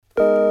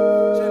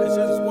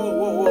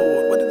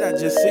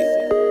see?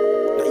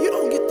 Now you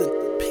don't get to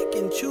pick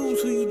and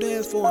choose who you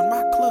dance for in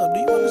my club. Do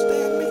you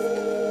understand me?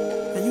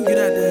 And you get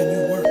out there and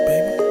you work,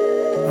 baby.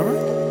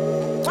 Alright?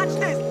 Watch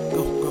this.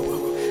 Go.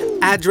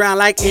 I drown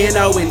like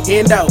Eno and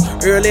Endo.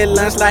 Early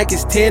lunch like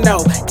it's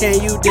 10-0.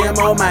 Can you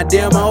demo my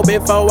demo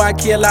before I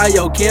kill all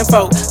your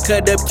kinfolk?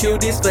 Cut up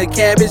cuties for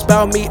cabbage.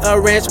 Bought me a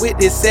ranch with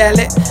this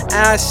salad.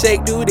 I'll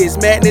shake, do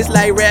this madness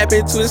like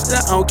rapping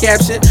Twister on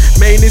caption.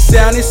 Made it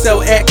sounding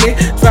so acting.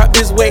 Drop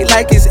this weight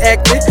like it's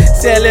acting.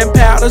 Selling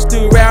powders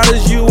through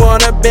routers. You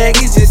wanna bag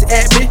it, just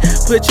at me.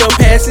 Put your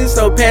passing,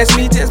 so pass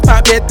me. Just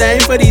pop that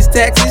thing for these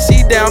taxes.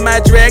 She down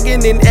my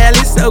dragon in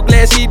Alice. So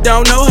glad she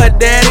don't know her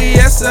daddy.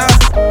 Yes, sir.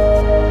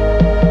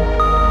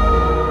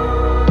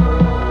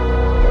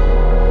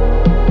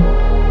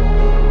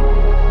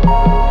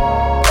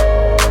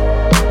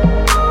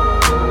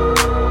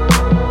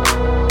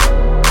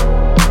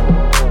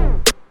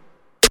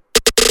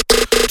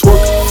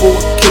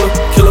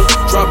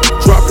 Drop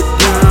it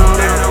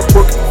down.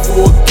 Twerking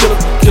for a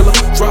killer,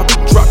 drop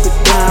it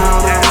down.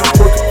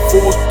 Twerking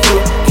for a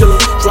killer,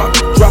 drop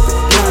it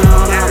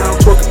down.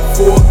 Twerking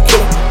for a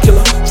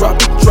killer, drop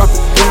it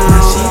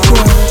down. She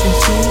working.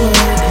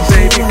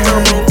 Baby,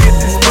 come on, get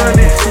this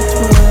money.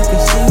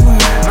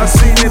 I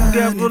see the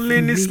devil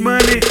in this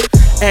money.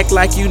 Act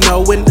like you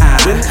know when I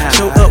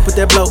show up with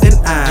that blow and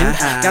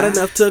I got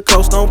enough to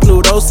coast on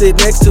Pluto. Sit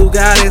next to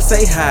God and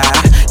say hi.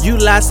 You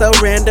lie so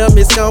random,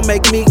 it's gon'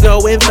 make me go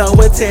and throw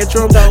a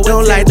tantrum.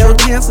 Don't like no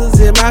cancers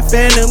in my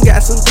phantom.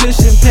 Got some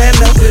cushion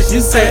phantom.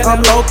 You say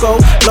I'm loco,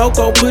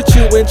 put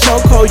you in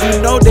choco. You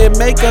know that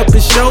makeup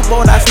is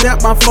showboat. I snap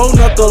my phone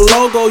up the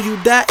logo.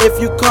 You die if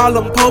you call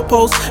them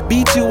popos.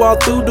 Beat you all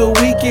through the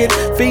weekend.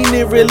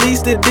 Fiendin', release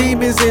the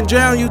demons and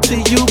drown you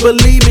till you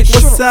believe it.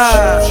 What's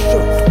up?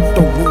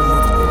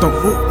 Don't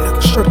move,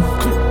 nigga. Shut up.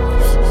 Come on.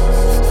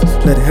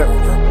 Let it happen,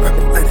 bro.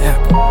 Let it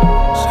happen.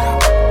 Shut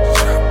up.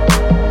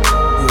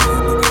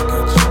 Yeah, nigga, I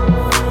got you.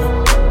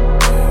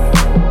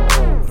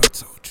 What I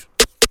told you.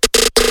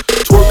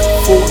 Twerking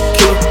for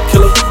a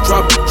killer,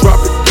 drop it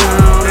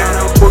down.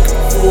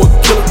 Twerking for a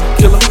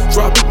killer,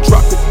 drop it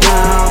down.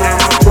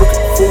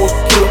 Twerking for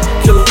a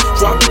killer,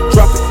 drop it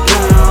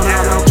down.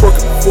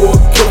 Twerking for a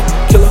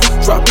killer,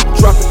 drop it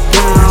down.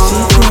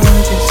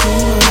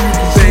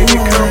 Baby,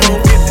 come on,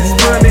 get this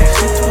money.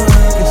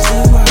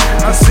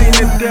 I seen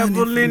the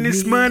devil in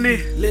this money.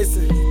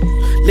 Listen,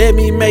 let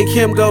me make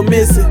him go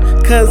missing.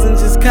 Cousin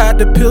just caught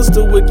the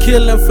pistol with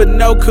killing for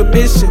no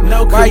commission.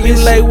 Why you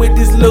lay with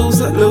this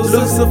loser?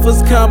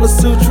 Lucifer's Kama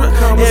Sutra.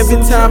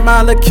 Every time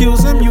I'll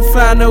accuse him, you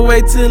find a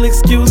way to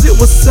excuse it.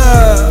 What's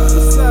up?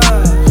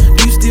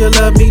 Do you still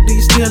love me? Do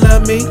you still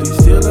love me? Do you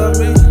still love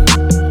me?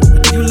 Or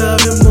do you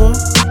love him more?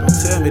 Don't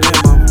tell me that,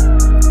 mama.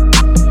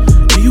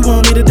 You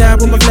want me to die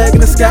with my flag in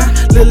the sky?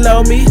 Little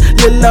old me.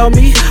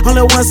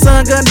 Only one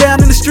sun gun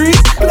down in the street.